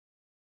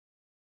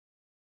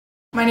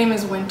My name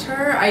is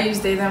Winter. I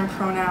use they, them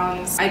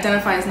pronouns,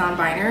 identify as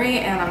non-binary,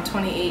 and I'm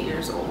 28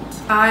 years old.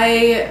 I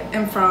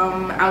am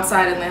from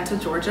outside Atlanta,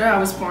 Georgia. I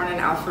was born in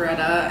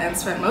Alpharetta and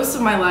spent most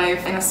of my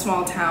life in a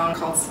small town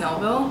called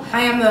Snellville. I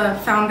am the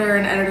founder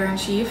and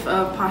editor-in-chief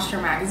of Posture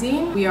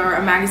Magazine. We are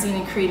a magazine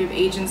and creative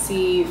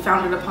agency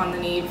founded upon the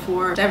need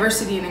for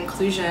diversity and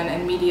inclusion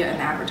in media and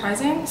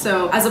advertising.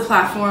 So as a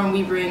platform,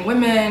 we bring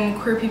women,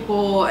 queer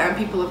people, and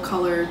people of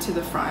color to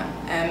the front,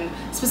 and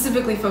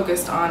specifically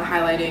focused on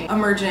highlighting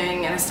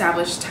emerging and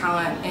established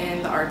talent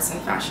in the arts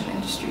and fashion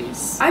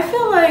industries. I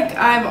feel like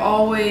I've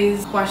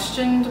always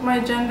questioned my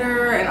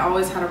gender and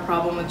always had a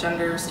problem with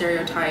gender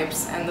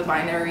stereotypes and the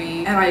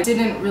binary, and I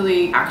didn't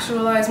really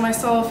actualize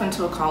myself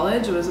until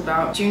college. It was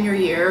about junior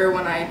year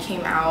when I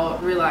came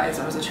out, realized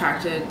I was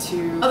attracted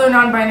to other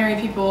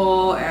non-binary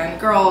people and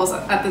girls,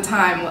 at the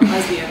time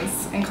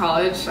lesbians, in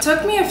college. It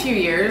took me a few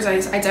years. I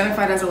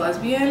identified as a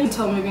lesbian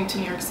until moving to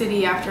New York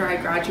City after I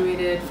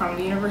graduated from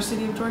the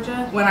University of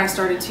Georgia, when I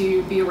started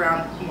to be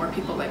around more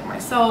people like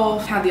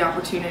myself, had the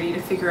opportunity to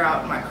figure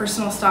out my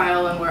personal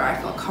style and where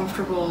I felt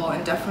comfortable,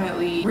 and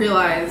definitely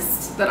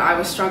realized that I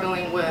was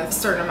struggling with a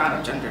certain amount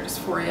of gender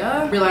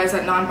dysphoria. Realized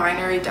that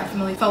non-binary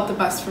definitely felt the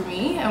best for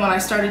me, and when I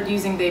started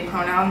using they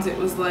pronouns, it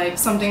was like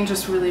something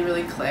just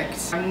really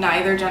clicked. I'm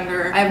neither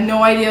gender. I have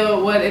no idea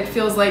what it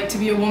feels like to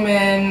be a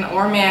woman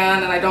or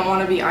man, and I don't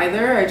want to be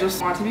either. I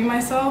just want to be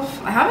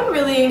myself. I haven't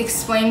really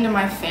explained to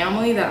my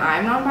family that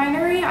I'm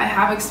non-binary. I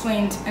have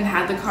explained and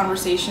had the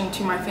conversation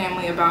to my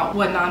family about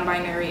what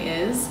non-binary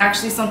is.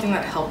 Actually, something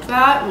that helped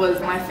that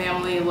was my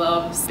family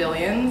loves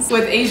Billions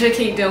with Asia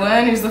Kate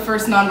Dillon, who's the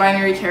first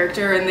non-binary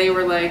character, and they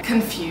were like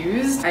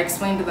confused. I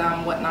explained to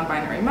them what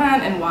non-binary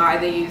meant and why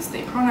they use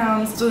they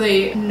pronouns, so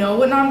they know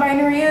what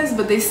non-binary is,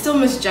 but they still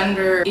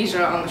misgender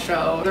Asia on the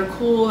show. They're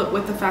cool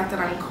with the fact that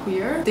I'm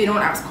queer. They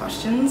don't ask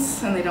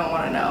questions and they don't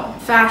want to know.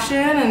 Fashion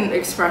and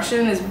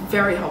expression is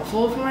very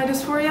helpful for my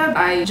dysphoria.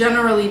 I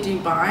generally do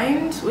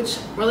bind, which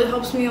really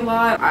helps me a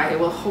lot. I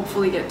will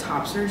hopefully get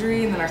top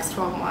surgery in the next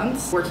 12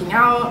 months. Working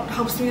out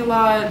helps me a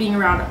lot. Being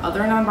around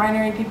other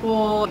non-binary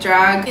people.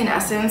 Drag, in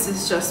essence,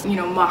 is just, you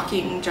know,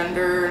 mocking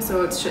gender.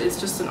 So it's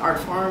just an art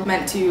form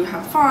meant to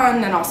have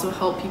fun and also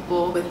help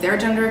people with their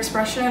gender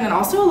expression. And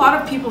also a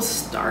lot of people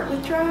start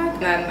with drag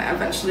and then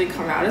eventually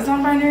come out as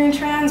non-binary and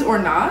trans, or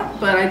not.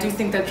 But I do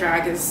think that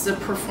drag is a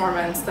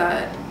performance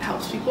that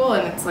helps people,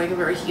 and it's like a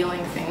very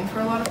healing thing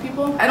for a lot of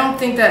people. I don't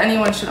think that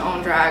anyone should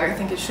own drag. I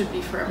think it should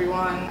be for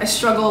everyone. I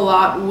struggle a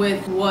lot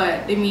with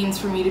what it means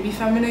for me to be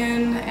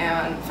feminine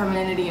and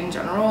femininity in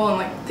general, and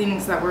like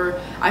things that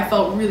I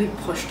felt really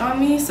pushed on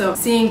me. So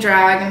seeing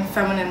drag and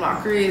feminine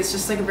mockery is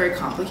just like very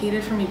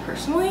complicated for me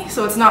personally.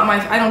 So it's not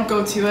I don't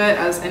go to it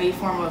as any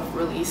form of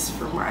release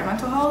for my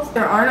mental health.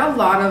 There aren't a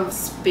lot of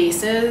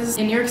spaces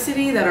in New York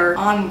City that are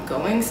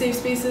ongoing safe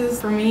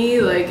spaces. For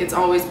me, like, it's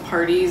always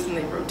parties and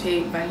they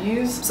rotate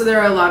venues. So there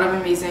are a lot of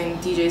amazing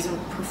DJs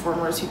and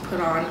performers who put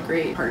on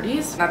great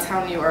parties. That's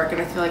how New York,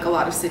 and I feel like a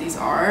lot of cities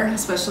are,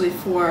 especially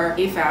for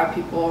AFAB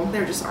people.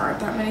 There just aren't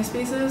that many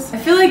spaces. I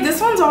feel like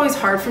this one's always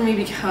hard for me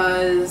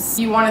because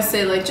you want to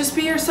say like just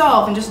be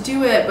yourself and just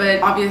do it,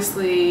 but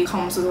obviously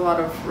comes with a lot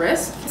of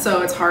risk.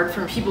 So it's hard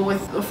for people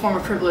with a form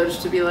of privilege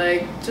to be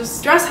like,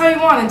 just dress how you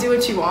want and do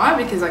what you want,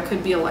 because that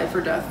could be a life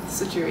or death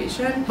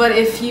situation. But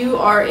if you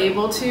are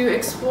able to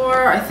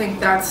explore, I think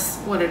that's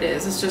what it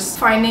is. It's just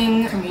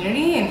finding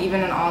community, and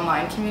even an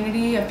online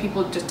community of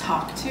people to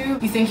talk to.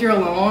 You think you're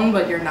alone,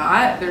 but you're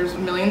not. There's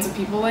millions of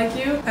people like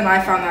you, and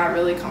I found that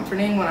really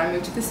comforting when I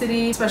moved to the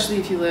city, especially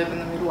if you live in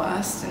the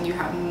Midwest and you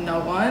have no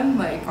one.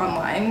 Like,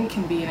 online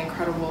can be an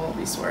incredible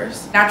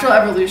resource. Natural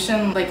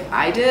evolution, like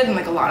I did and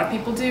like a lot of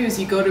people do, is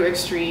you go to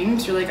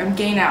extremes. You're like, I'm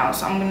gay now,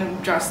 so I'm gonna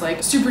dress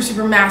like super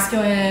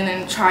masculine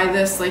and try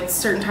this like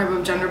certain type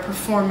of gender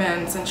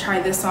performance and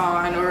try this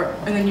on,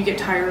 and then you get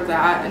tired of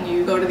that and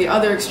you go to the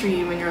other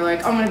extreme and you're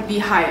like, I'm gonna be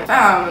high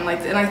femme,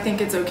 and I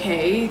think it's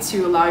okay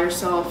to allow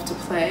yourself to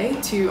play,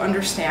 to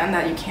understand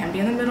that you can be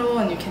in the middle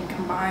and you can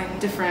combine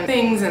different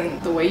things,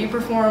 and the way you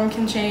perform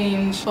can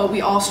change. What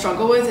we all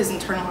struggle with is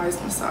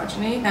internalized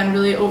misogyny, and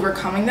really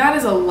overcoming that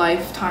is a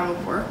lifetime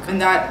of work,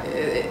 and that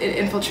it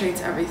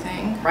infiltrates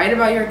everything. Write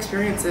about your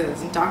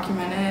experiences and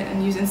document it,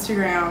 and use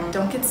Instagram.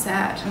 Don't get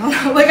sad. I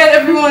don't know. Like,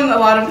 a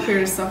lot of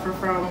queers suffer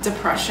from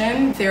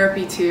depression.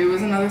 Therapy too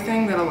is another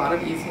thing that a lot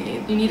of youth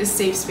need. You need a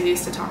safe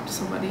space to talk to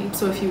somebody.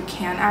 So if you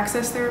can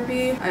access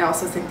therapy, I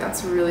also think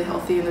that's really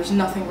healthy, and there's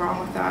nothing wrong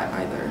with that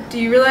either. Do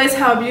you realize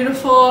how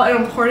beautiful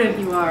and important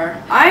you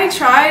are? I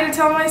try to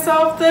tell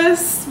myself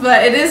this,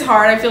 but it is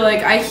hard. I feel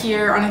like I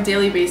hear on a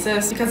daily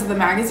basis, because of the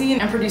magazine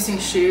and producing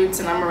shoots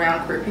and I'm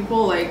around queer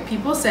people, like,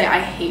 people say I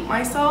hate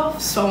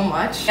myself so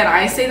much, and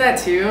I say that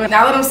too.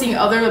 Now that I'm seeing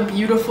other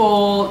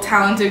beautiful,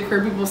 talented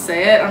queer people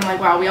say it, I'm like,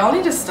 wow, we all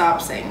need to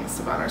stop saying this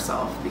about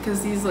ourselves,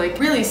 because these like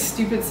really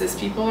stupid cis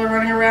people are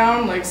running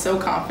around like so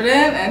confident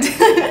and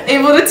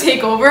able to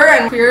take over,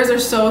 and queers are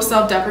so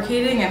self-deprecating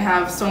self-deprecating and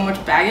have so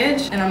much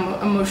baggage and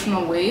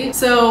emotional weight.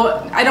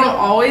 So I don't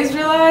always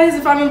realize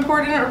if I'm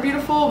important or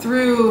beautiful.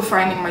 Through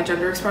finding my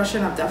gender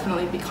expression, I've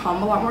definitely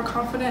become a lot more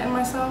confident in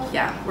myself.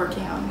 Yeah,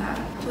 working on that.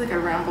 I feel like I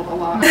rambled a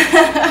lot.